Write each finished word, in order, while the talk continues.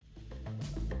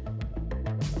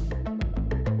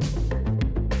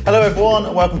Hello everyone,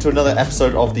 and welcome to another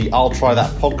episode of the I'll Try That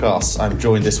podcast. I'm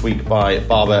joined this week by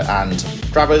Barber and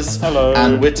Drabbers. Hello.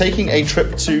 And we're taking a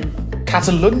trip to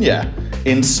Catalonia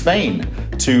in Spain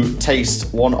to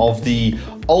taste one of the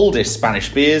oldest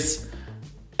Spanish beers,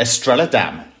 Estrella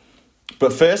Damm.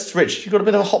 But first, Rich, you've got a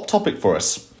bit of a hot topic for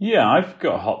us. Yeah, I've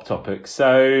got a hot topic.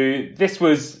 So I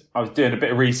was doing a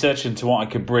bit of research into what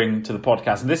I could bring to the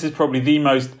podcast, and this is probably the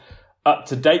most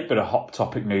up-to-date bit of hot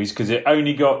topic news because it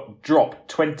only got dropped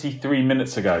 23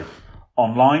 minutes ago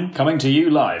online. Coming to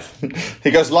you live. He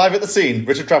goes live at the scene,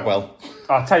 Richard Trabwell.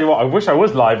 I'll tell you what, I wish I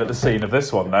was live at the scene of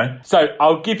this one though. So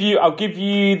I'll give you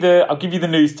the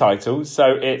news title.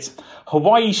 So it's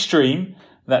Hawaii stream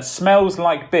that smells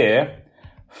like beer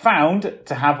found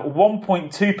to have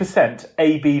 1.2%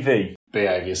 ABV.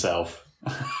 Behave yourself.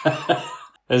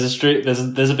 There's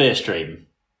a beer stream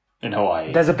in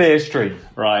Hawaii. There's a beer stream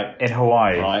Right. in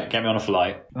Hawaii. Right, get me on a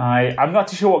flight. I'm not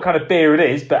too sure what kind of beer it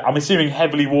is, but I'm assuming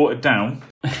heavily watered down.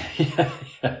 yeah.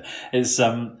 It's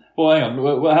well, hang on.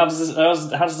 Well, how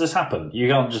does this happen? You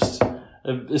can't just.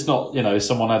 It's not,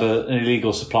 someone had an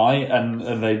illegal supply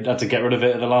and they had to get rid of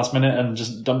it at the last minute and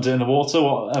just dumped it in the water.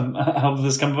 How did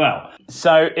this come about?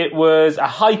 So it was a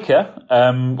hiker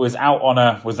was out on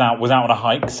a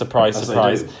hike. Surprise, As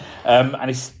surprise. they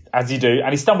do.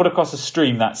 And he stumbled across a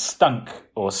stream that stunk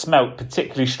or smelt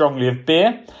particularly strongly of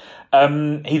beer.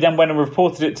 He then went and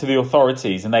reported it to the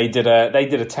authorities, and they did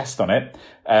a test on it.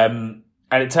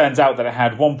 And it turns out that it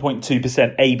had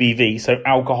 1.2% ABV, so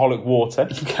alcoholic water,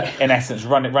 in essence,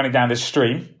 running down this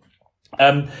stream.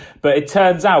 But it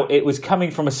turns out it was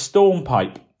coming from a storm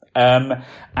pipe, and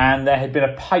there had been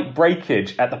a pipe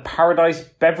breakage at the Paradise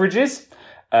Beverages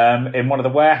in one of the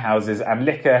warehouses, and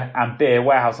liquor and beer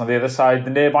warehouse on the other side of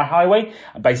the nearby highway.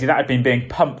 And basically that had been being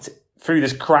pumped through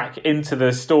this crack into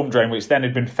the storm drain, which then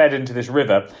had been fed into this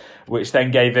river, which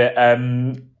then gave it...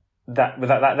 That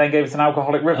then gave us an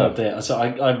alcoholic river. Oh dear. So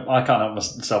I can't help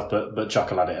myself but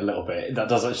chuckle at it a little bit. That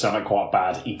does actually sound like quite a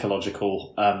bad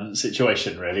ecological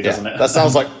situation, really, doesn't it? That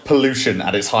sounds like pollution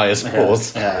at its highest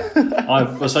cause. Yeah. I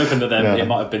was hoping that it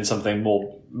might have been something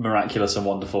more miraculous and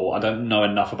wonderful. I don't know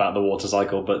enough about the water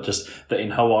cycle, but just that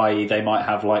in Hawaii they might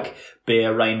have like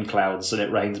beer rain clouds and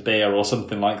it rains beer or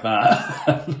something like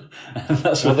that. And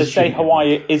that's Well, they say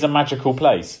Hawaii is a magical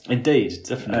place. Indeed,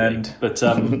 definitely. But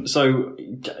so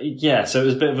it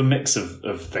was a bit of a mix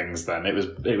of things then. It was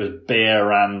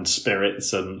beer and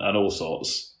spirits and all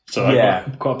sorts. So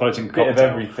quite a potent cocktail. Bit of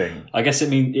everything. I guess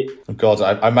God,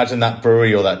 I imagine that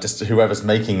brewery or that just whoever's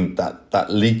making that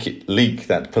leak,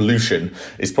 that pollution,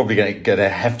 is probably going to get a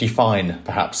hefty fine,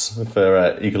 perhaps,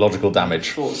 for ecological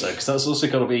damage. I thought so, because that's also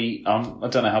got to be. I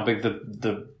don't know how big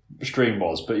the stream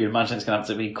was, but you'd imagine it's going to have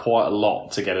to be quite a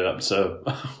lot to get it up to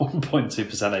 1.2%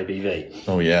 ABV.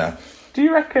 Oh yeah. Do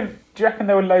you reckon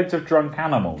there were loads of drunk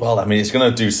animals? Well, I mean, it's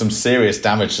going to do some serious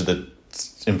damage to the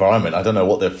environment. I don't know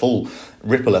what the full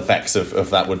ripple effects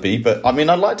of that would be, but I mean,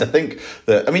 I'd like to think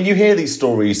that, I mean, you hear these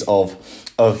stories of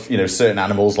certain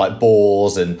animals like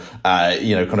boars and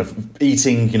kind of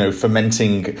eating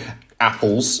fermenting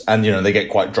apples, and they get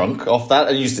quite drunk off that,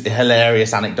 and use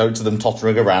hilarious anecdotes of them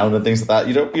tottering around and things like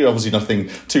that. You obviously nothing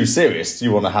too serious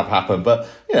you want to have happen, but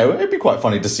it'd be quite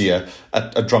funny to see a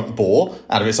drunk boar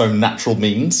out of its own natural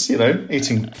means,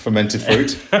 eating fermented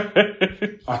fruit.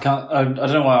 I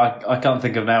don't know why I can't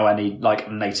think of now any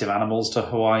like native animals to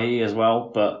Hawaii as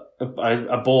well, but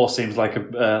a boar seems like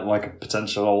a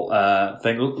potential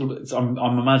thing.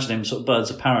 I'm imagining sort of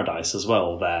birds of paradise as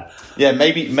well there. Yeah,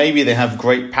 maybe they have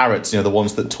great parrots, the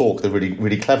ones that talk, the really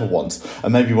really clever ones,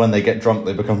 and maybe when they get drunk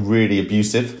they become really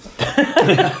abusive.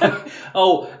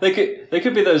 Oh, they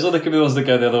could be those, or they could be ones that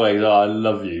go the other way. Oh, I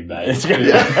love you, mate.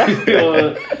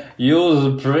 You're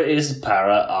the prettiest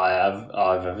parrot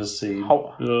I've ever seen.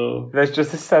 There's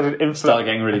just a sudden influence. Start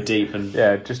getting really deep and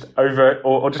just over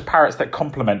or just parrots that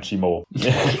compliment you more.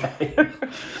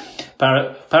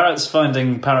 Parrots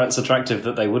finding parrots attractive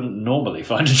that they wouldn't normally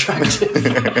find attractive.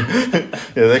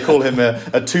 They call him a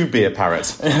 2-beer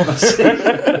parrot.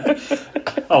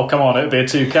 Oh, come on, it would be a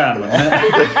toucan, wouldn't it?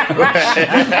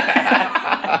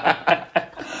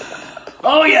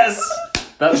 Oh, yes!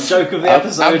 That's the joke of the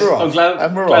episode. I'm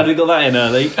glad we got that in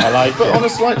early. I like it. But on a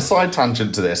slight side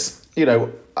tangent to this,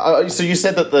 so you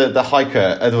said that the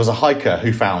hiker, there was a hiker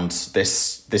who found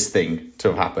this thing to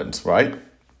have happened, right?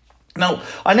 Now,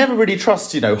 I never really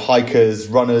trust, hikers,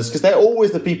 runners, because they're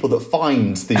always the people that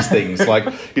find these things, like,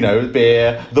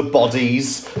 beer, the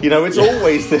bodies, it's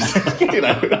always this,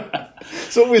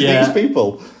 it's always these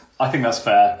people. I think that's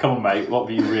fair. Come on, mate, what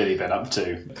have you really been up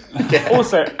to? Yeah.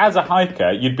 Also, as a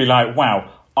hiker, you'd be like,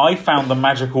 wow, I found the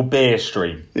magical beer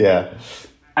stream. Yeah.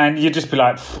 And you'd just be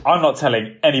like, I'm not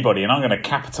telling anybody and I'm going to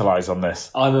capitalise on this.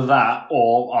 Either that,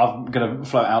 or I'm going to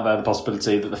float out there the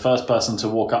possibility that the first person to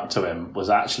walk up to him was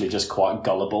actually just quite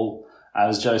gullible.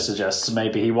 As Joe suggests,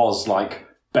 maybe he was like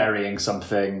burying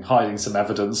something, hiding some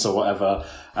evidence or whatever.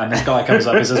 And this guy comes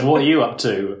up and says, what are you up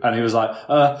to? And he was like,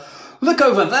 look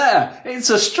over there. It's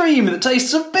a stream that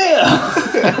tastes of beer.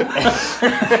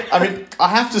 I mean, I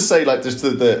have to say, like, just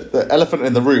the elephant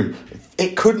in the room,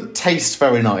 it couldn't taste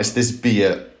very nice, this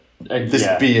beer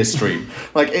stream.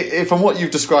 Like, from what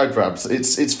you've described, Rabs,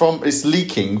 it's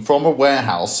leaking from a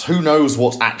warehouse. Who knows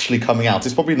what's actually coming out?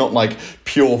 It's probably not like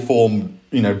pure form,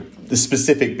 the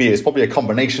specific beer. It's probably a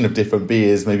combination of different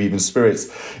beers, maybe even spirits,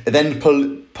 and then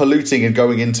polluting and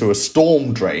going into a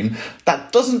storm drain.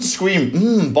 That doesn't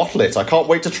scream, bottle it. I can't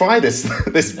wait to try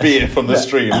this beer from the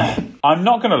stream. I'm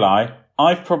not going to lie.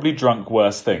 I've probably drunk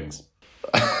worse things.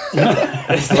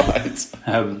 That's right.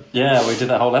 Yeah, we did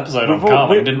that whole episode on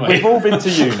Carling, didn't we? We've all been to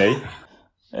uni.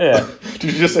 Yeah.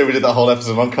 Did you just say we did that whole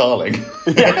episode on Carling?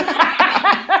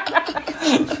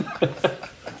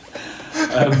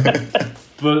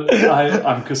 But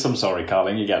I'm sorry,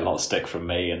 Carling, you get a lot of stick from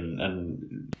me,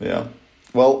 and yeah.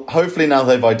 Well, hopefully now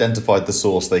they've identified the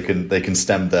source, they can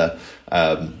stem it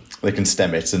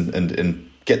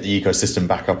and get the ecosystem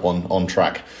back up on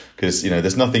track. Because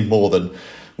there's nothing more than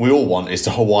we all want is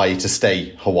to Hawaii to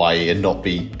stay Hawaii and not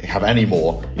have any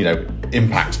more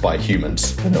impact by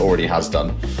humans than it already has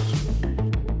done.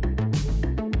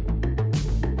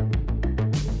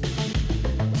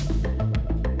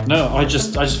 No, I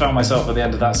just found myself at the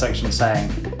end of that section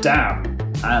saying, damn,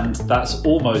 and that's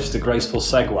almost a graceful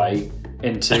segue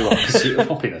into our pursuit of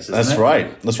happiness, isn't it?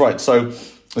 That's right. So,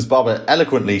 as Barbara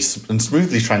eloquently and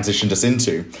smoothly transitioned us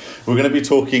into, we're going to be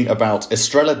talking about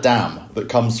Estrella Dam that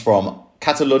comes from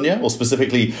Catalonia, or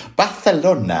specifically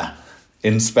Barcelona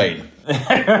in Spain.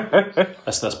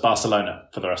 That's Barcelona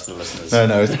for the rest of the listeners.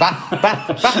 No, it's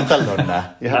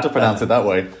Barcelona. You have to pronounce it that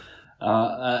way. No,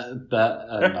 I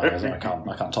can't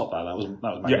top that. That was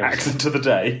my your accent of the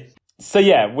day. So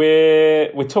yeah,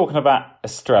 we're talking about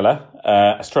Estrella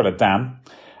Dam.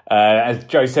 As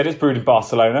Joe said, it's brewed in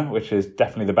Barcelona, which is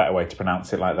definitely the better way to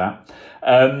pronounce it like that.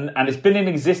 And it's been in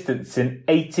existence in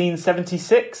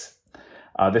 1876.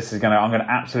 I'm going to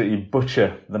absolutely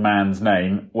butcher the man's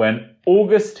name. When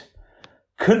August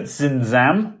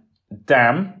Kunstenzam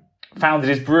Dam founded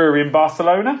his brewery in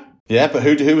Barcelona. Yeah, but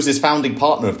who was his founding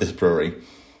partner of this brewery?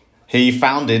 He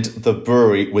founded the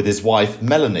brewery with his wife,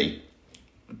 Melanie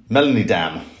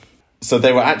Dam. So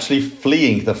they were actually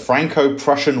fleeing the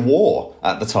Franco-Prussian War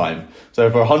at the time. So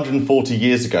over 140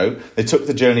 years ago, they took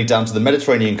the journey down to the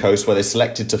Mediterranean coast where they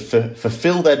selected to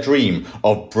fulfill their dream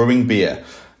of brewing beer.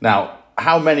 Now,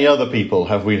 how many other people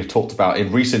have we talked about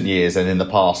in recent years and in the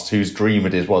past whose dream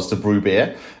it was to brew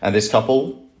beer? And this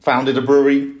couple founded a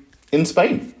brewery in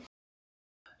Spain.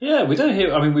 Yeah, we don't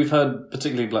hear. I mean, we've heard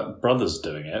particularly like brothers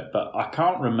doing it, but I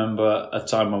can't remember a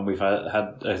time when we've had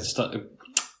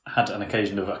an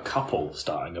occasion of a couple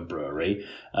starting a brewery.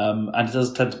 And it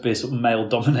does tend to be a sort of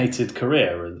male-dominated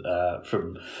career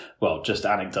just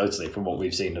anecdotally from what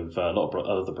we've seen of a lot of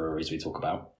other breweries we talk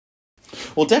about.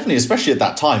 Well, definitely, especially at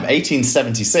that time,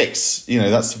 1876.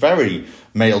 That's very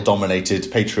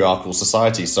male-dominated patriarchal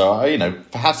society. So,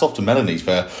 hats off to Melanie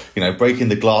for breaking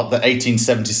the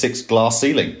 1876 glass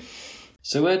ceiling.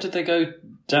 So, where did they go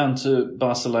down to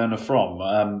Barcelona from?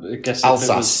 I guess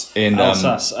Alsace in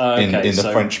Alsace. In the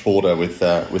French border with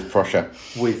Prussia.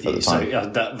 With you, so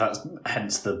that's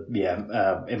hence the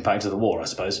impact of the war, I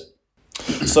suppose.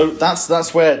 So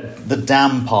that's where the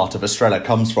Dam part of Estrella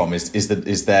comes from.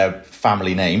 Is their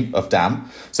family name of Dam?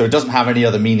 So it doesn't have any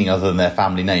other meaning other than their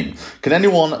family name. Can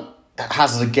anyone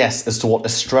hazard a guess as to what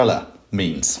Estrella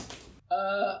means?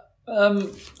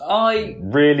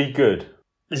 Really good,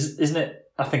 isn't it?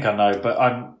 I think I know, but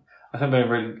I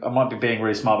might be being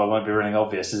really smart, but I won't be really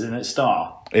obvious. Isn't it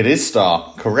star? It is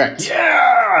star, correct.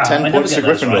 Yeah! 10 points to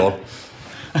Gryffindor.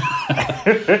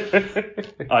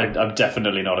 Right. I'm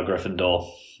definitely not a Gryffindor.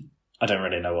 I don't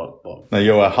really know what. No,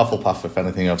 you're a Hufflepuff, if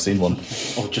anything. I've seen one.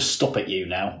 Oh, just stop it, you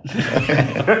now.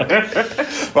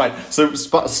 Right, so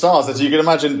stars, as you can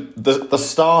imagine, the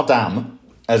Star Dam,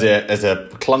 as a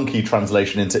clunky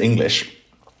translation into English.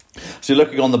 So you're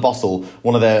looking on the bottle,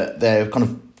 one of their kind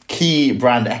of key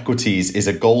brand equities is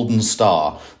a golden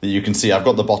star that you can see. I've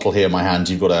got the bottle here in my hand.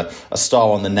 You've got a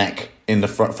star on the neck in the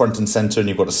front and centre, and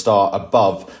you've got a star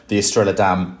above the Estrella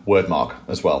Dam wordmark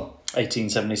as well.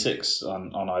 1876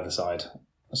 on either side.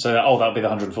 So, that'll be the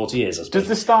 140 years, I suppose. Does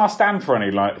the star stand for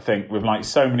any, thing with,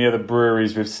 so many other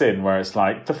breweries we've seen where it's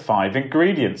like, the 5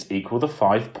 ingredients equal the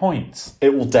 5 points?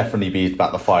 It will definitely be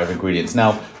about the 5 ingredients.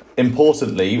 Now,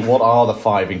 importantly, what are the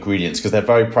 5 ingredients? Because they're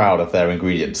very proud of their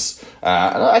ingredients.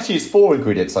 Actually, it's 4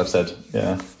 ingredients, I've said.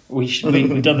 Yeah.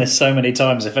 We've done this so many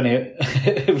times. If any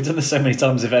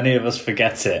of us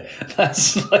forget it,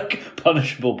 that's like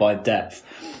punishable by death.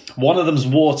 One of them's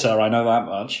water. I know that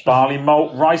much. Barley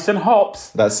malt, rice, and hops.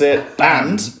 That's it.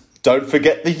 And don't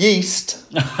forget the yeast.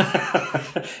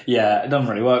 Yeah, it doesn't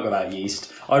really work without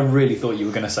yeast. I really thought you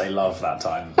were going to say love that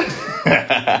time.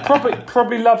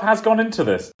 Probably love has gone into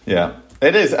this. Yeah.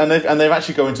 It is, and they've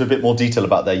actually gone into a bit more detail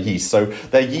about their yeast. So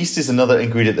their yeast is another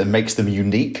ingredient that makes them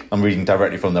unique. I'm reading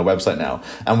directly from their website now.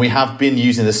 And we have been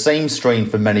using the same strain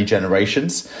for many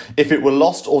generations. If it were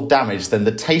lost or damaged, then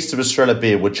the taste of Estrella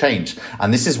beer would change.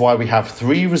 And this is why we have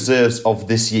 3 reserves of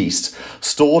this yeast,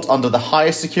 stored under the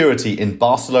highest security in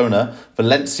Barcelona,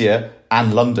 Valencia,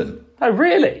 and London. Oh,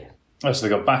 really? Oh, so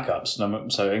they've got backups.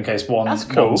 So in case one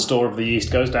store of the yeast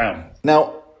goes down.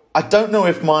 Now, I don't know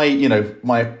if my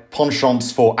penchant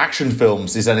for action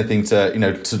films is anything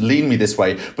to lean me this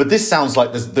way, but this sounds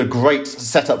like the great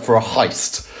setup for a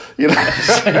heist.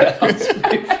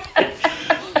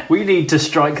 We need to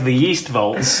strike the yeast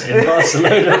vaults in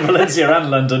Barcelona, Valencia,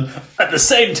 and London at the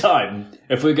same time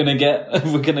if we're gonna get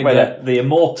the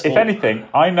immortal. If anything,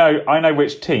 I know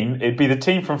which team. It'd be the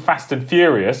team from Fast and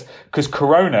Furious, because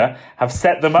Corona have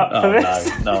set them up for this.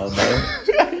 No.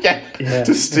 Yeah.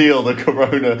 To steal the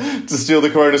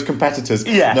Corona's competitors.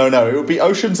 Yeah. No, it would be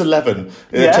Ocean's 11.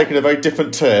 They're taking a very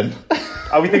different turn.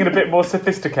 Are we thinking a bit more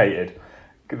sophisticated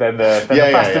than the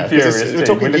Fast and Furious team? We're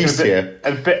talking yeast here.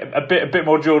 A bit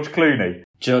more George Clooney.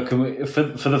 Joe, can we, for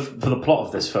the plot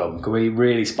of this film, can we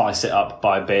really spice it up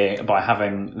by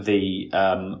having the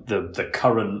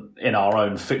current, in our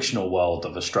own fictional world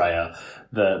of Estrella,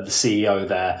 the CEO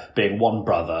there being one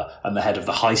brother and the head of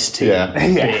the heist team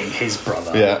being his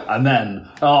brother, and then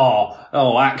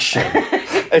action.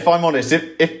 If I'm honest,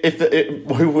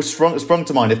 who was sprung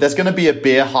to mind, if there's going to be a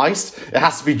beer heist, it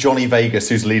has to be Johnny Vegas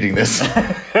who's leading this.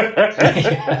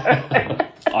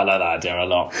 I like that idea a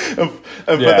lot. And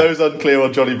for those unclear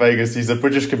on Johnny Vegas, he's a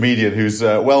British comedian who's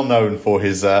well known for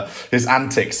his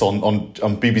antics on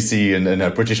BBC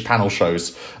and British panel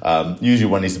shows,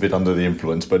 usually when he's a bit under the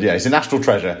influence. But yeah, he's a national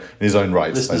treasure in his own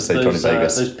right, I'd say, Johnny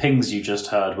Vegas. Those pings you just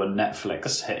heard were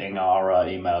Netflix hitting our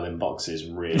email inboxes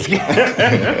really hard.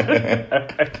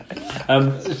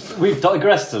 We've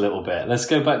digressed a little bit. Let's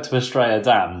go back to Estrella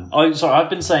Damm. I've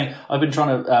been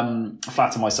trying to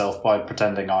flatter myself by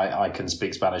pretending I can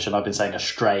speak Spanish, and I've been saying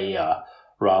Estrella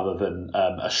rather than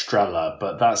Estrella,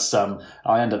 but that's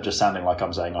I end up just sounding like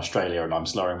I'm saying Australia, and I'm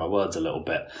slurring my words a little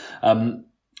bit.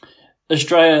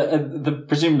 Estrella,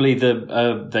 presumably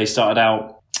they started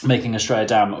out making Estrella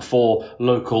Damm for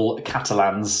local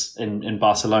Catalans in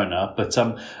Barcelona, but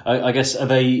I guess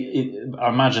I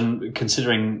imagine,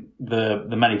 considering the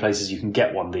many places you can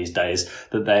get one these days,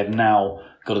 that they've now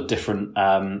got a different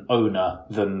owner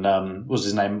than what was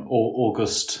his name,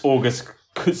 August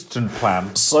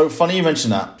Kustenplan. So funny you mention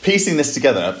that. Piecing this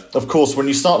together, of course, when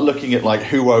you start looking at like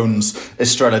who owns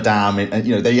Estrella Damm, and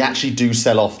they actually do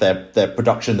sell off their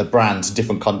production, the brand, to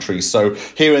different countries. So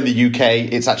here in the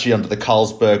UK, it's actually under the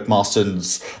Carlsberg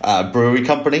Marston's brewery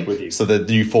company. So the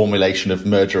new formulation of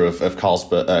merger of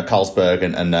Carlsberg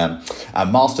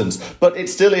and Marston's, but it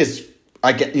still is.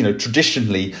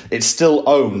 Traditionally, it's still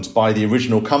owned by the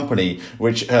original company,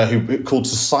 who called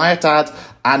Sociedad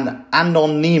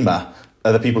Anónima,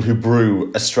 are the people who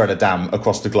brew Estrella Damm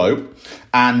across the globe.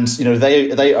 And,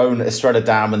 they own Estrella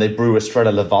Damm and they brew Estrella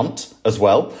Levant as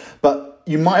well. But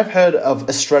you might have heard of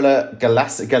Estrella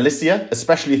Galicia,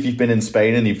 especially if you've been in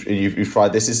Spain and you've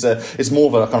tried this. It's more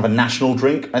of a kind of a national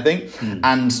drink, I think.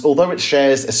 And although it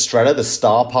shares Estrella, the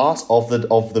star part of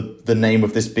the name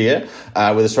of this beer,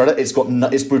 with Estrella, it's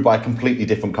brewed by a completely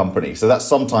different company. So that's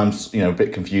sometimes a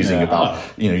bit confusing about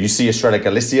you see Estrella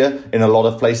Galicia in a lot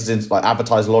of places,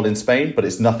 advertised a lot in Spain, but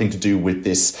it's nothing to do with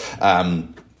this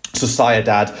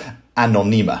Sociedad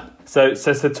Anónima. So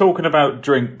talking about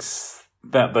drinks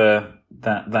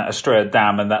that Estrella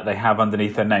Damm and that they have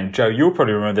underneath their name. Joe, you'll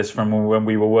probably remember this from when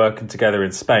we were working together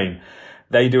in Spain.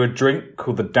 They do a drink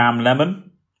called the Damm Lemon,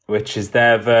 which is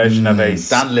their version of a...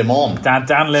 Dan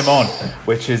Limon,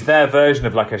 which is their version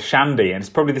of like a shandy. And it's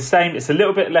probably the same. It's a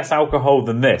little bit less alcohol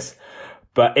than this,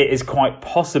 but it is quite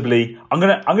possibly, I'm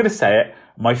gonna say it,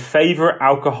 my favourite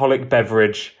alcoholic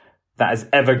beverage that has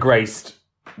ever graced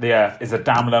the earth is a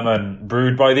Damm Lemon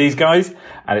brewed by these guys,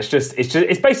 and it's just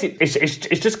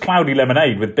cloudy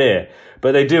lemonade with beer,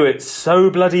 but they do it so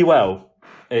bloody well.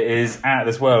 It is out of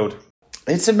this world.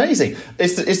 It's amazing.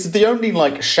 It's the only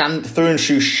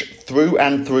through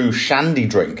and through shandy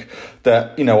drink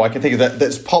that, you know, I can think of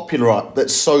that's popular,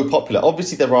 that's so popular.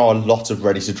 Obviously, there are a lot of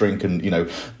ready to drink and, you know,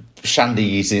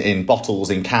 shandies in bottles,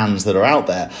 in cans that are out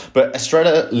there. But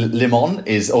Estrella Limon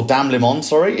or Dam Limon,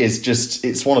 is just,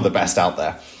 it's one of the best out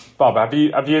there. Bob, have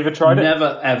you ever tried it?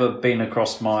 Never ever been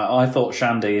across I thought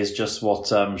shandy is just what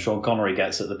Sean Connery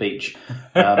gets at the beach.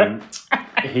 I've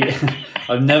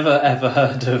never ever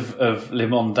heard of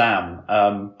Limon Dam,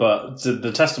 but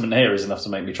the testament here is enough to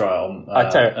make me try it on. I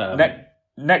tell you,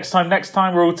 next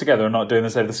time we're all together and not doing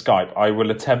this over Skype, I will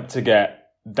attempt to get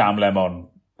Dam Lemon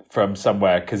from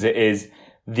somewhere, because it is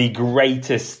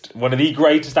one of the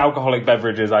greatest alcoholic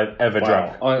beverages I've ever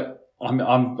drunk.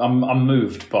 I'm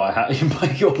moved by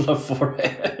your love for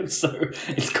it, so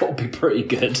it's got to be pretty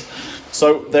good.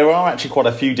 So there are actually quite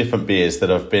a few different beers that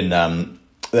have been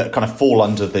that kind of fall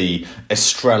under the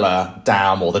Estrella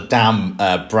Dam, or the Dam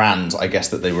brand, I guess,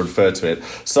 that they refer to it.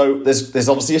 So there's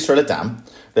obviously Estrella Dam.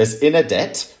 There's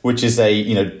Inadet, which is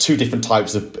two different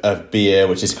types of beer,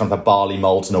 which is kind of a barley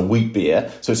malt and a wheat beer.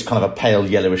 So it's kind of a pale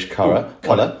yellowish colour.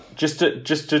 Just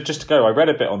to go, I read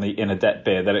a bit on the Inadet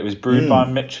beer that it was brewed by a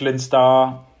Michelin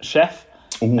star chef.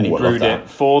 Ooh, and he brewed it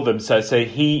for them. So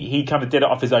he kind of did it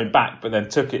off his own back, but then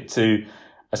took it to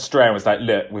Australia and was like,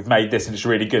 look, we've made this and it's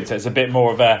really good. So it's a bit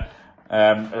more of a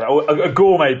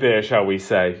gourmet beer, shall we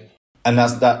say. And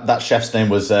that chef's name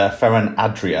was Ferran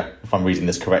Adria, if I'm reading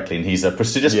this correctly, and he's a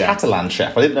prestigious Catalan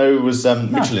chef. I didn't know it was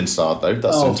Michelin starred, though.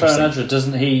 That's interesting. Ferran Adria,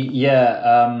 doesn't he?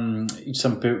 Yeah,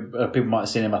 some people might have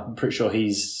seen him. I'm pretty sure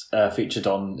he's featured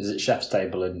on, is it Chef's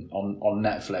Table on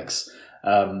Netflix?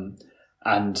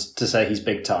 And to say he's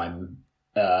big time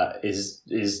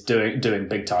is doing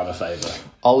big time a favour.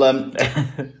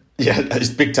 It's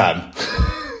big time.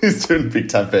 He's doing big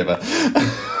time favour.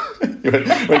 You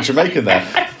went Jamaican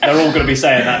there. They're all going to be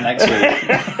saying that next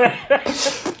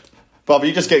week. Bob, are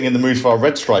you just getting in the mood for our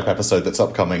Red Stripe episode that's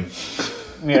upcoming?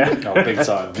 Yeah. Big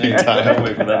time. Big time.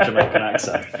 With that Jamaican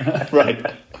accent.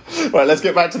 Right, let's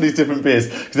get back to these different beers,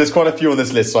 because there's quite a few on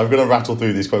this list, so I'm going to rattle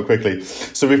through these quite quickly.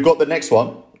 So we've got the next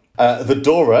one. The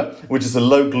Dora, which is a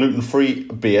low gluten-free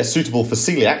beer suitable for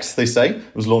celiacs, they say.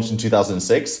 It was launched in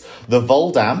 2006. The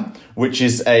Voldam, which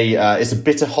is it's a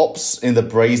bitter hops in the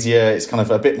brazier. It's kind of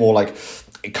a bit more like,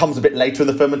 it comes a bit later in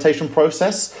the fermentation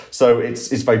process, so it's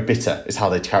very bitter, is how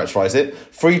they characterise it.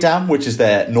 Freedam, which is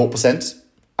their 0%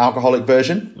 alcoholic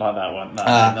version. Like that one.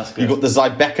 That's good. You've got the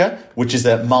Zybeca, which is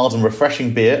a mild and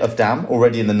refreshing beer of Dam,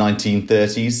 already in the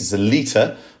 1930s. It's a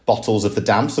litre bottles of the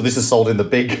Dam, so this is sold in the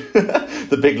big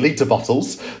the big litre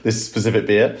bottles, this specific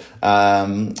beer.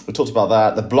 We talked about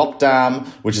that. The Block Dam,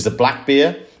 which is a black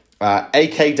beer.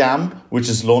 AK Dam, which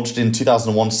is launched in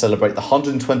 2001 to celebrate the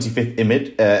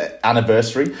 125th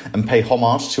anniversary and pay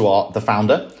homage to the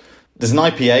founder. There's an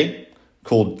IPA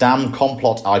called Dam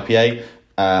Complot IPA.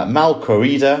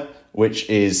 Malcorrida, which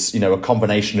is a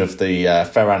combination of the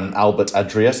Ferran Albert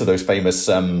Adria, so those famous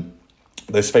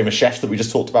chefs that we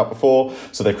just talked about before.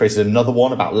 So they've created another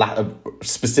one about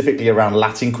specifically around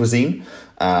Latin cuisine,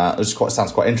 which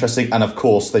sounds quite interesting. And of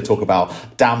course, they talk about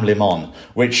Dam Limon,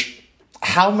 which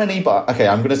I'm going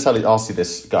to ask you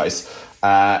this, guys.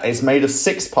 It's made of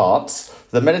 6 parts: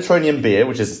 the Mediterranean beer,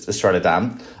 which is Estrella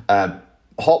Dam,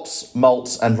 hops,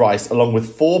 malts, and rice, along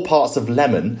with 4 parts of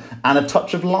lemon and a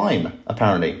touch of lime,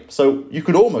 apparently. So you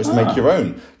could almost make your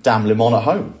own Dam Limon at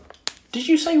home. Did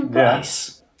you say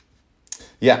rice?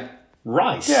 Yeah.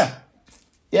 Rice? Yeah.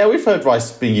 Yeah, we've heard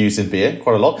rice being used in beer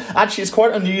quite a lot. Actually, it's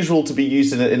quite unusual to be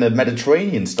used in a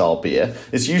Mediterranean-style beer.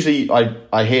 It's usually,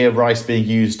 I hear rice being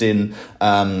used in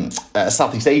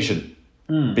Southeast Asian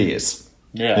beers.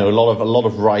 Yeah. A lot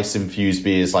of rice-infused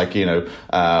beers, like,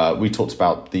 we talked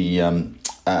about the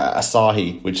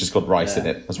Asahi, which has got rice in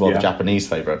it as well, the Japanese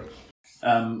favourite.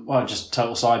 Just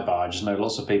total sidebar, I just know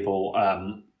lots of people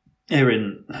here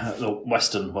in the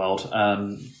Western world.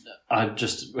 I've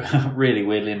just really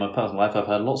weirdly in my personal life, I've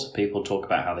heard lots of people talk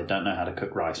about how they don't know how to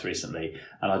cook rice recently,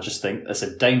 and I just think that's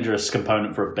a dangerous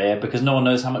component for a beer because no one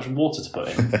knows how much water to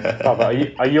put in.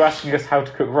 Are you asking us how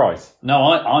to cook rice? No,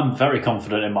 I'm very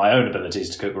confident in my own abilities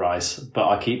to cook rice, but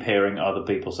I keep hearing other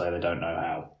people say they don't know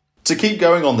how. To keep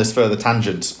going on this further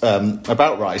tangent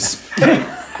about rice.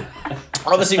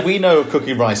 Obviously, we know of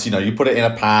cooking rice. You put it in a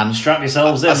pan. Strap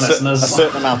yourselves in, listeners. A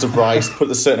certain amount of rice,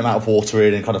 put a certain amount of water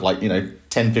in, and kind of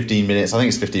 10, 15 minutes. I think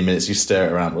it's 15 minutes. You stir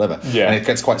it around, whatever. Yeah. And it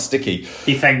gets quite sticky.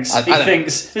 He thinks.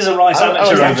 There's a rice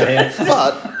amateur over here.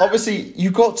 But obviously,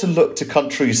 you've got to look to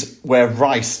countries where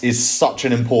rice is such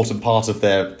an important part of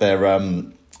their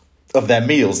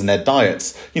meals and their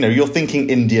diets. You're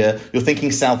thinking India, you're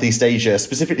thinking Southeast Asia,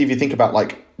 specifically if you think about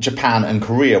like Japan and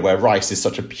Korea, where rice is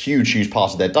such a huge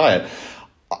part of their diet.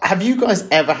 Have you guys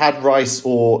ever had rice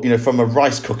or, from a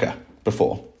rice cooker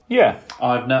before? Yeah.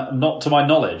 I've not to my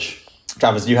knowledge.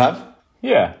 Travis, you have?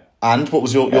 Yeah. And what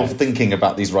was your thinking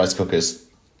about these rice cookers?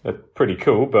 They're pretty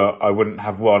cool, but I wouldn't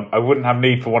have one. I wouldn't have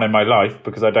need for one in my life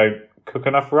because I don't cook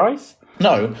enough rice.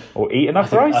 No. Or eat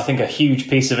enough rice. I think a huge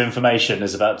piece of information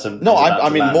is about to. No, I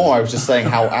mean land. more. I was just saying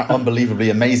how unbelievably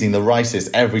amazing the rice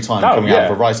is every time coming out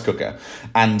of a rice cooker.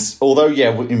 And although,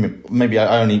 maybe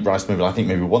I only eat rice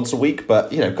maybe once a week,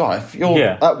 but God, if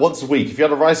you're once a week, if you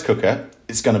had a rice cooker,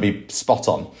 it's going to be spot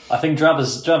on. I think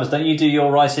Drabbers, don't you do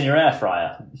your rice in your air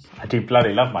fryer? I do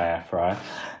bloody love my air fryer.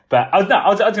 But I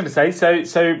was going to say,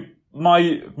 so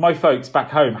my folks back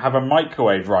home have a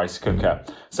microwave rice cooker.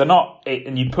 So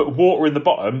and you put water in the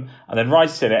bottom and then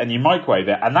rice in it and you microwave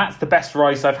it. And that's the best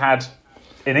rice I've had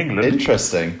in England.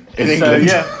 Interesting. In England,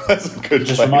 yeah. That's a good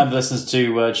Just claim. remind the listeners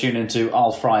to tune into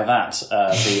I'll Fry That,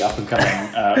 the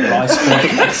up-and-coming rice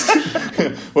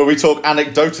podcast. Where we talk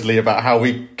anecdotally about how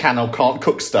we can or can't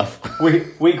cook stuff.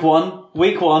 Week one,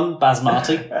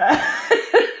 basmati.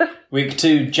 Week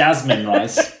 2, jasmine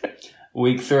rice.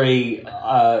 Week 3,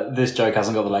 this joke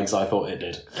hasn't got the legs I thought it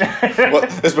did. Well,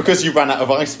 it's because you ran out of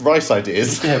rice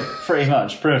ideas. Yeah, pretty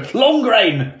much. Long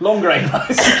grain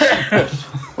rice.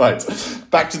 Right,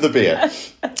 back to the beer.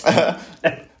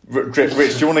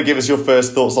 Rich, do you want to give us your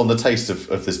first thoughts on the taste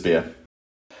of this beer?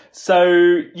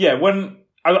 So, yeah, when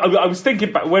I was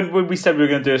thinking back, when we said we were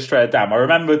going to do Estrella Damm, I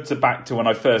remembered back to when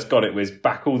I first got it, was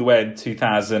back all the way in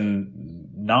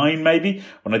 2009, maybe,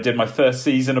 when I did my first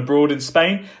season abroad in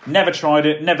Spain. Never tried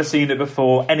it, never seen it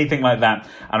before, anything like that.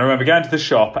 And I remember going to the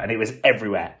shop and it was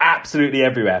everywhere, absolutely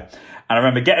everywhere. And I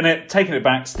remember getting it, taking it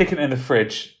back, sticking it in the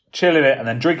fridge, chilling it, and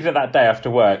then drinking it that day after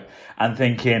work and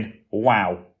thinking,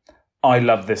 wow, I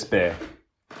love this beer.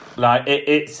 Like,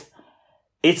 it's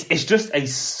just a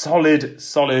solid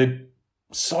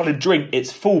drink.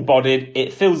 It's full-bodied.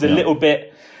 It feels a little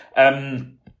bit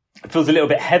heavier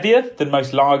than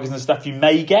most lagers and stuff you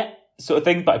may get, sort of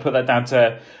thing. But I put that down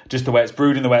to just the way it's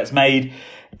brewed and the way it's made.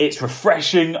 It's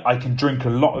refreshing. I can drink a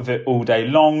lot of it all day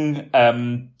long.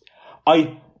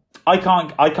 I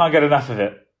can't get enough of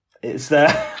it. It's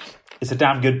a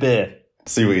damn good beer.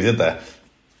 See what you did there,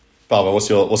 Barbara. What's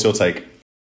your take?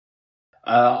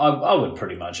 I would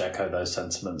pretty much echo those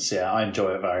sentiments. Yeah, I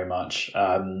enjoy it very much.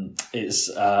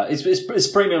 It's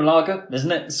premium lager,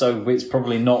 isn't it? So it's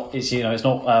probably not. It's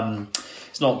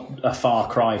not a far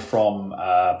cry from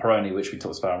Peroni, which we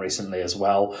talked about recently as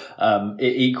well.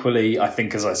 It equally, I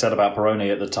think, as I said about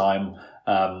Peroni at the time,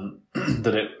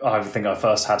 I think I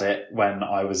first had it when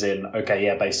I was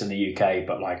based in the UK,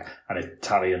 but like an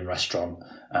Italian restaurant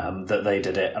that they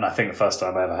did it. And I think the first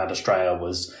time I ever had Estrella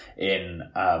was in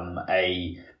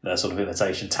a sort of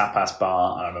imitation tapas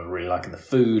bar, and I remember really liking the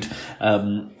food.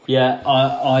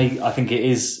 I think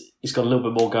it's got a little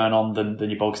bit more going on than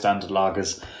your bog standard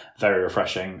lagers. Very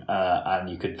refreshing, and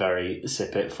you could very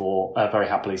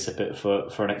happily sip it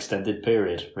for an extended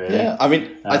period, really. Yeah, I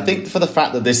mean, I think for the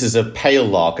fact that this is a pale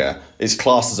lager, it's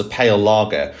classed as a pale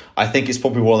lager, I think it's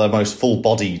probably one of the most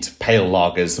full-bodied pale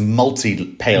lagers,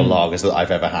 multi-pale lagers that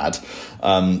I've ever had.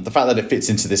 The fact that it fits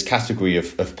into this category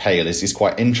of pale is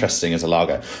quite interesting as a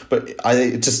lager. But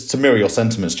just to mirror your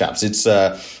sentiments, chaps, it's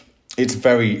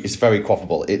very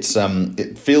quaffable. It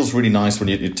feels really nice when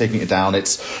you're taking it down.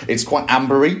 It's quite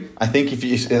ambery. I think if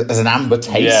you as an amber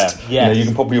taste, you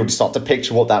can probably already start to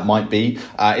picture what that might be.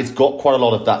 It's got quite a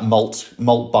lot of that malt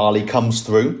barley comes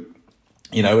through.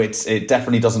 It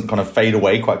definitely doesn't kind of fade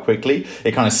away quite quickly.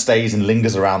 It kind of stays and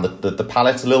lingers around the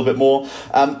palate a little bit more.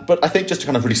 But I think just to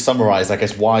kind of really summarize, I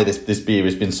guess, why this beer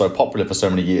has been so popular for so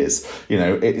many years,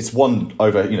 it's won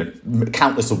over,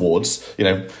 countless awards,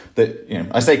 I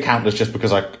say countless just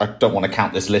because I don't want to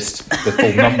count this list, the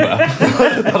full number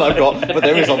that I've got, but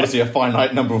there is obviously a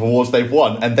finite number of awards they've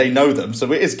won and they know them.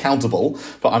 So it is countable,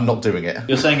 but I'm not doing it.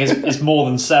 You're saying it's more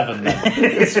than 7 then?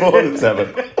 It's more than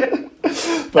 7.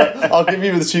 But I'll give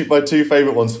you my two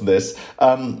favourite ones from this.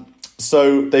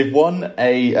 So they've won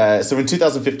so in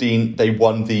 2015, they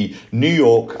won the New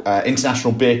York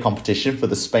International Beer Competition for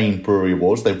the Spain Brewery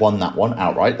Awards. They won that one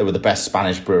outright. They were the best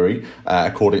Spanish brewery,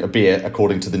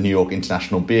 according to the New York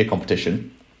International Beer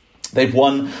Competition. They've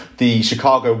won the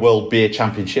Chicago World Beer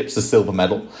Championships, the silver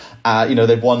medal.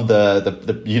 They've won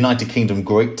the United Kingdom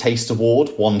Great Taste Award,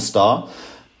 1 star.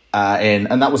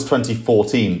 And that was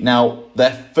 2014. Now,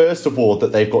 their first award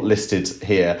that they've got listed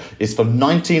here is from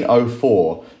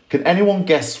 1904. Can anyone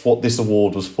guess what this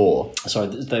award was for? Sorry,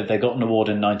 they got an award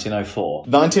in 1904.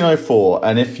 1904,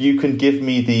 and if you can give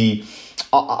me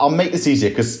I'll make this easier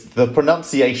because the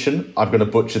pronunciation, I'm going to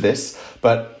butcher this,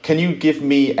 but can you give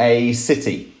me a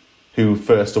city who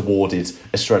first awarded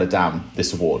Estrella Damm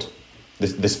this award?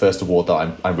 This first award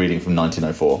that I'm reading from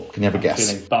 1904. Can you have a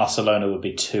guess? Feeling Barcelona would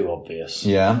be too obvious.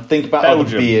 Yeah. Think about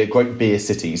other great beer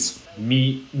cities.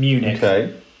 Munich.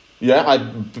 Okay.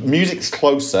 Yeah, Music's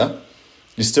closer.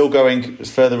 You're still going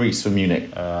further east from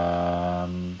Munich.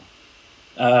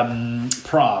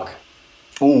 Prague.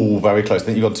 Oh, very close. I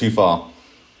think you've gone too far.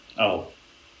 Oh.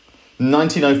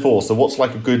 1904. So what's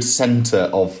like a good centre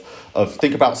of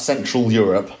think about Central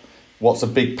Europe. What's a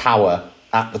big power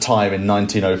at the time in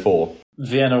 1904?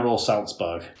 Vienna or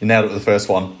Salzburg? You nailed it with the first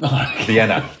one.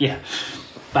 Vienna. Yeah.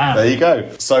 Bam. There you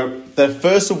go. So their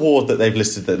first award that they've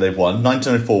listed that they've won,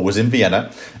 1904, was in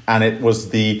Vienna, and it was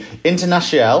the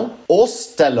Internationale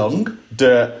Ausstellung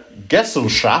der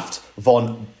Gesellschaft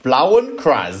von Blauen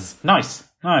Kreis. Nice.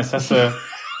 That's a...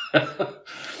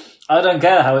 I don't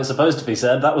care how it's supposed to be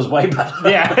said. That was way better.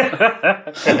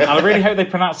 Yeah. I really hope they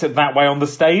pronounce it that way on the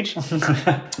stage.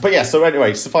 But yeah, so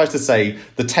anyway, suffice to say,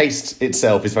 the taste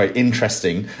itself is very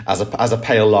interesting as a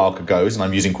pale lager goes, and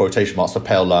I'm using quotation marks for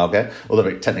pale lager, although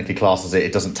it technically classes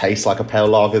it doesn't taste like a pale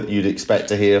lager that you'd expect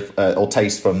to hear or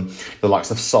taste from the likes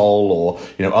of Sol or,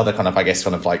 other kind of, I guess,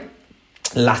 kind of like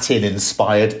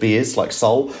Latin-inspired beers like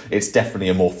Sol. It's definitely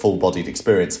a more full-bodied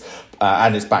experience.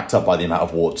 And it's backed up by the amount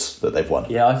of awards that they've won.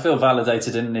 Yeah, I feel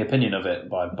validated in the opinion of it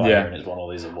by hearing it's won all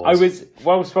these awards.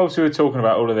 Whilst we were talking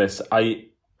about all of this,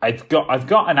 I've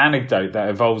got an anecdote that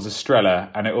involves Estrella,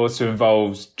 and it also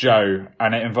involves Joe,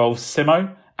 and it involves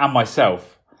Simo and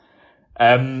myself.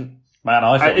 Man,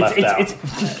 I feel left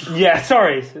out. Yeah,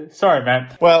 sorry,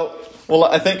 man. Well,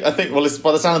 I think. Well,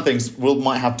 by the sound of things, we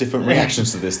might have different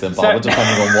reactions to this then, Barbara,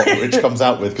 depending on what Rich comes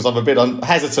out with. Because I'm a bit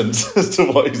hesitant as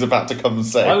to what he's about to come and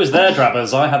say. I was there,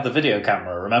 Drabbers. I had the video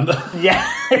camera. Remember?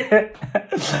 Yeah.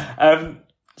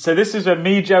 So this is when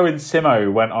me, Joe, and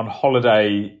Simo went on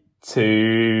holiday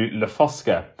to La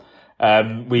Fosca.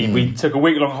 We took a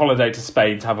week-long holiday to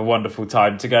Spain to have a wonderful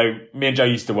time. Me and Joe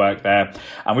used to work there,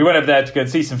 and we went over there to go and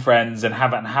see some friends and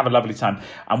have a lovely time.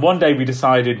 And one day we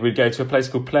decided we'd go to a place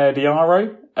called Playa de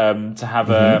Aro to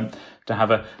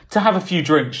have a few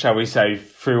drinks, shall we say,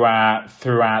 throughout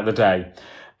the day.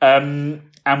 And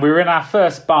we were in our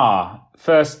first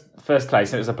place,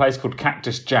 and it was a place called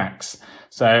Cactus Jack's.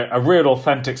 So a real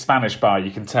authentic Spanish bar, you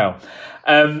can tell.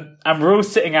 And we're all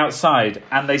sitting outside,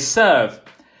 and they serve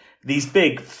these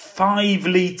big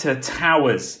 5-litre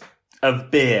towers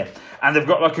of beer. And they've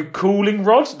got like a cooling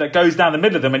rod that goes down the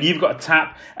middle of them, and you've got a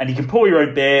tap, and you can pour your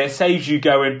own beer, saves you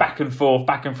going back and forth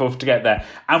to get there.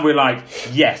 And we're like,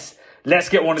 yes, let's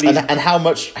get one of these. And how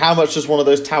much does one of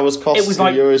those towers cost? It was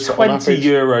like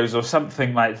 €20 or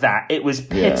something like that. It was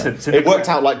pittance. Yeah. It worked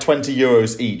out like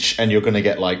 €20 each, and you're going to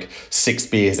get like 6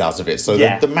 beers out of it. So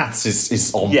the maths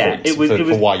is on point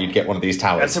for why you'd get one of these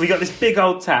towers. And so we got this big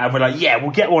old tower, and we're like, yeah,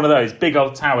 we'll get one of those big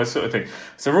old towers sort of thing.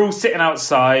 So we're all sitting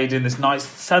outside in this nice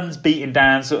sun's beating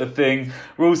down sort of thing.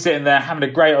 We're all sitting there having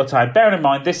a great old time. Bearing in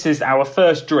mind, this is our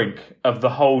first drink of the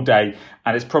whole day,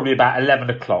 and it's probably about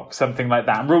 11 o'clock, something like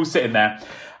that. And we're all sitting there,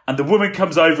 and the woman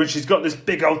comes over, and she's got this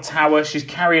big old tower. She's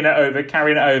carrying it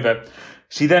over.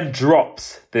 She then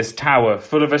drops this tower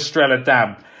full of Estrella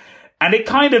Damm, and it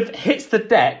kind of hits the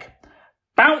deck,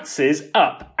 bounces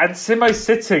up, and Simo's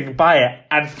sitting by it,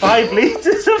 and 5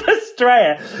 litres of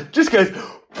Estrella just goes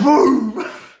boom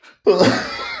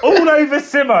all over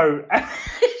Simo.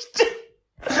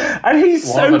 And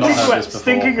he's soaking wet,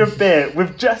 stinking of beer. We're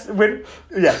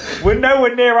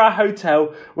nowhere near our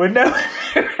hotel. We're nowhere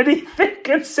near anything.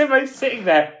 And Simo's sitting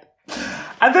there.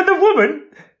 And then the woman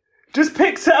just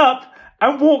picks it up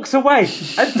and walks away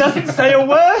and doesn't say a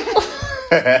word.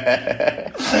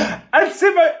 And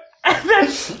Simo,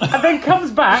 and then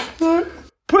comes back,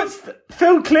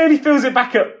 Phil clearly fills it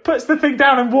back up, puts the thing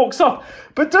down and walks off,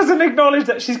 but doesn't acknowledge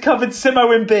that she's covered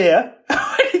Simo in beer.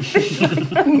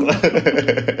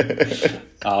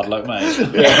 Hard luck, mate.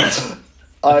 Yeah.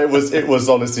 It was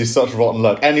honestly such rotten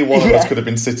luck. Any one of us could have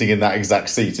been sitting in that exact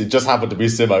seat. It just happened to be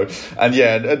Simo. And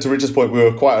to Richard's point, we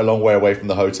were quite a long way away from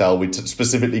the hotel. We'd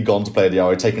specifically gone to Playa de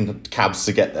Aro, taken cabs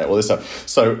to get there, all this stuff.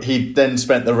 So he then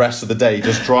spent the rest of the day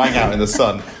just drying out in the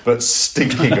sun, but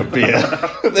stinking of beer.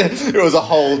 It was a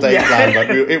whole day plan. Like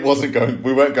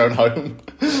we weren't going home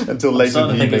until later in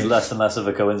the evening. I think it's less and less of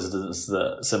a coincidence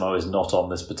that Simo is not on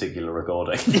this particular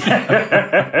recording.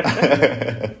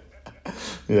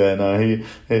 Yeah, no, he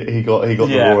got the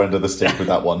raw end of the stick with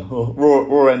that one.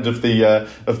 Raw end of the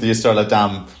Estrella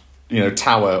Damm,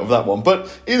 tower of that one. But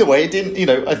either way, it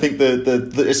didn't. I think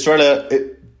the Estrella,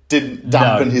 it didn't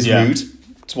dampen his mood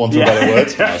to want a better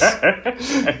word.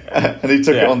 And he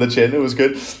took it on the chin. It was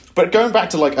good. But going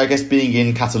back to, like, I guess being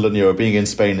in Catalonia or being in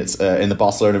Spain, it's in the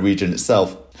Barcelona region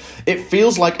itself, it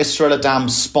feels like Estrella Damm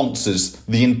sponsors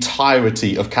the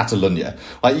entirety of Catalonia.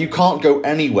 Like, you can't go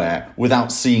anywhere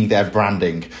without seeing their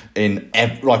branding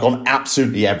on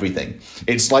absolutely everything.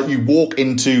 It's like you walk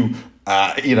into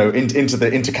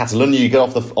into Catalonia. You get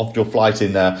off your flight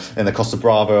in the Costa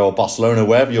Brava or Barcelona,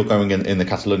 wherever you're going in the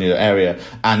Catalonia area,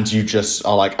 and you just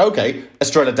are like, okay,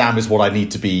 Estrella Damm is what I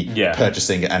need to be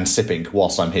purchasing and sipping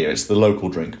whilst I'm here. It's the local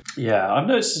drink. Yeah, I've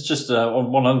noticed just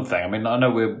one other thing. I mean, I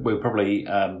know we're probably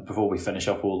before we finish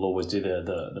off, we'll always do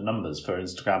the numbers for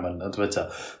Instagram and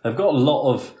Twitter. They've got a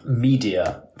lot of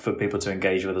media for people to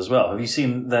engage with as well. Have you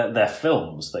seen their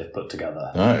films they've put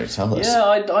together? No, tell us. Yeah,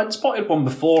 I'd spotted one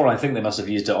before. I think they must have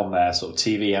used it on their sort of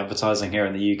TV advertising here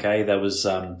in the UK. There was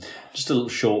just a little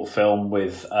short film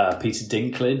with Peter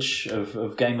Dinklage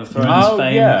of Game of Thrones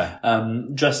fame. Yeah.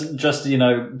 Just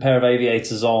pair of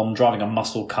aviators on, driving a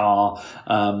muscle car.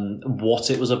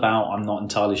 What it was about, I'm not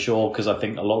entirely sure, because I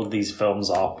think a lot of these films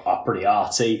are pretty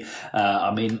arty.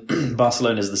 I mean,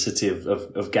 Barcelona is the city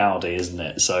of Gaudi, isn't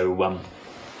it? So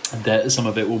some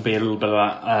of it will be a little bit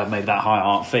of that, maybe that high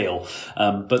art feel.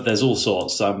 But there's all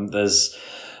sorts. There's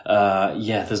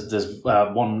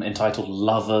one entitled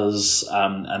Lovers,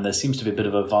 and there seems to be a bit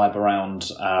of a vibe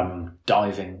around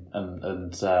diving,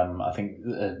 and I think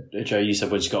Joe, you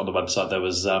said when you got on the website there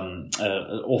was an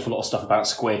awful lot of stuff about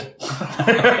squid,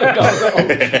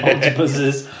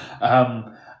 octopuses,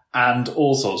 and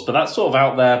all sorts. But that's sort of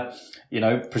out there.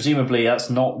 Presumably that's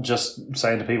not just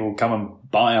saying to people, come and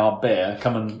buy our beer,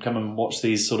 come and watch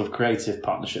these sort of creative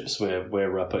partnerships we're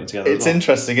putting together. It's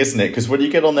interesting, isn't it? Because when you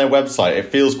get on their website, it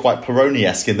feels quite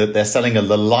Peroni-esque in that they're selling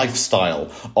the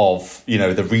lifestyle of,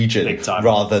 the region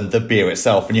rather than the beer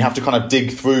itself. And you have to kind of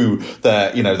dig through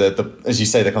the as you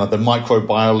say, the kind of the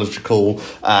microbiological,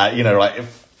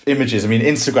 images. I mean,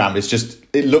 Instagram is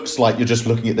it looks like you're just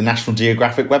looking at the National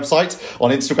Geographic website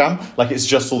on Instagram. Like, it's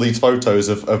just all these photos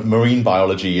of marine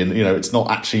biology, and it's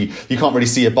not actually, you can't really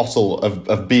see a bottle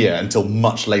of beer until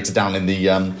much later down in the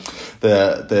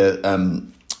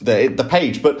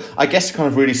page. But I guess to kind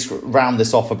of really round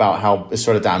this off about how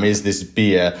Estrella Damm is this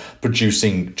beer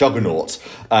producing juggernaut.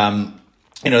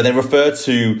 They refer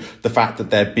to the fact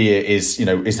that their beer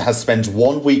has spent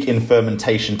 1 week in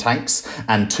fermentation tanks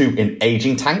and 2 in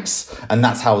aging tanks. And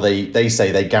that's how they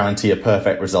say they guarantee a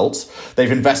perfect result.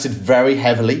 They've invested very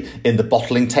heavily in the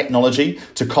bottling technology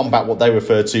to combat what they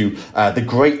refer to the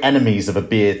great enemies of a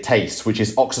beer taste, which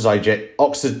is oxidation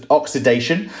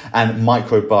and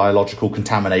microbiological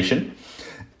contamination.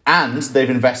 And they've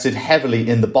invested heavily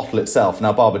in the bottle itself.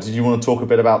 Now, Barbara, did you want to talk a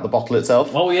bit about the bottle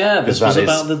itself? Oh, yeah. This was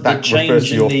about the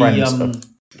change in the...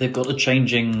 They've got a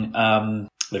changing...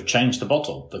 They've changed the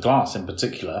bottle, the glass in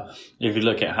particular. If you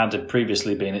look at how it had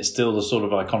previously been, it's still the sort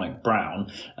of iconic brown.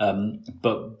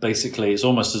 But basically, it's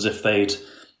almost as if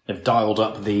they've dialed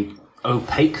up the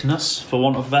opaqueness, for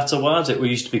want of a better word. It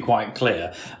used to be quite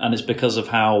clear. And it's because of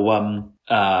how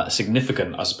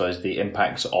significant, I suppose, the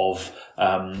impact of...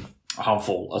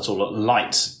 harmful at all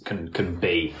light can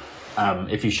be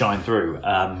if you shine through.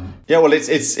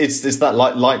 It's that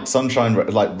light sunshine,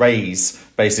 like rays,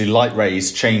 basically light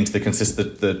rays change the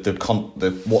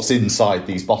what's inside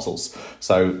these bottles.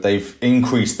 So they've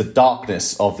increased the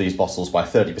darkness of these bottles by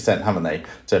 30%, haven't they,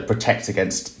 to protect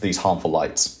against these harmful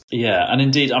lights? Yeah, and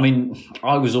indeed, I mean,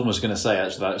 I was almost going to say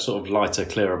actually that sort of lighter,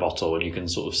 clearer bottle, and you can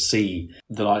sort of see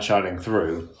the light shining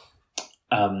through.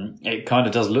 It kind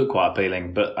of does look quite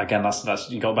appealing, but again, that's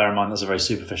you got to bear in mind that's a very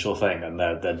superficial thing, and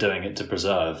they're doing it to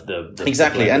preserve the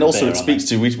exactly. And also, it speaks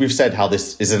to we've said how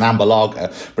this is an amber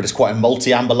lager, but it's quite a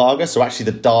malty amber lager. So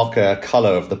actually, the darker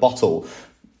color of the bottle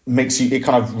it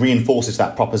kind of reinforces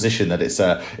that proposition that it's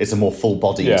a more full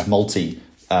bodied malty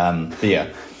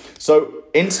beer. So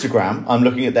Instagram, I'm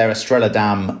looking at their Estrella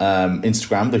Damm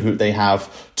Instagram. They have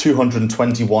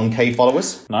 221k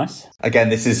followers. Nice.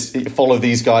 Again, follow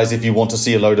these guys if you want to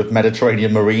see a load of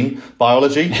Mediterranean marine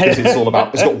biology, because it's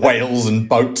got whales and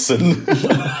boats and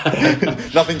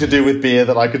nothing to do with beer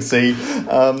that I could see.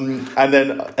 And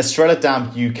then Estrella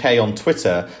Damm UK on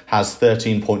Twitter has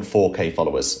 13.4k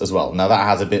followers as well. Now that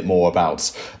has a bit more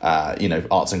about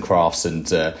arts and crafts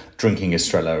and drinking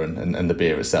Estrella and the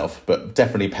beer itself, but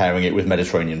definitely pairing it with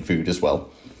Mediterranean food as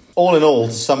well. All in all,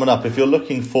 to sum it up, if you're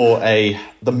looking for they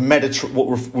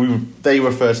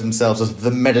refer to themselves as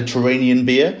the Mediterranean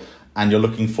beer, and you're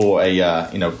looking for a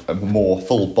more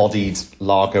full-bodied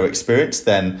lager experience,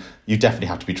 then you definitely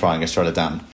have to be trying Estrella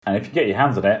Damm. And if you get your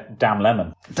hands on it, Damm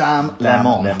Lemon. Damm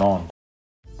Lemon.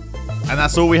 And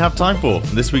that's all we have time for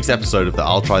this week's episode of the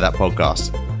I'll Try That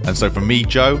podcast. And so from me,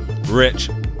 Joe, Rich,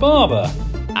 Barber,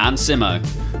 and Simo.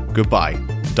 Goodbye.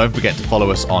 And don't forget to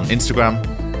follow us on Instagram,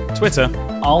 Twitter,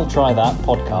 I'll try that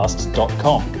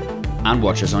podcast.com. And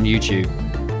watch us on YouTube.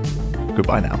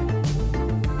 Goodbye now.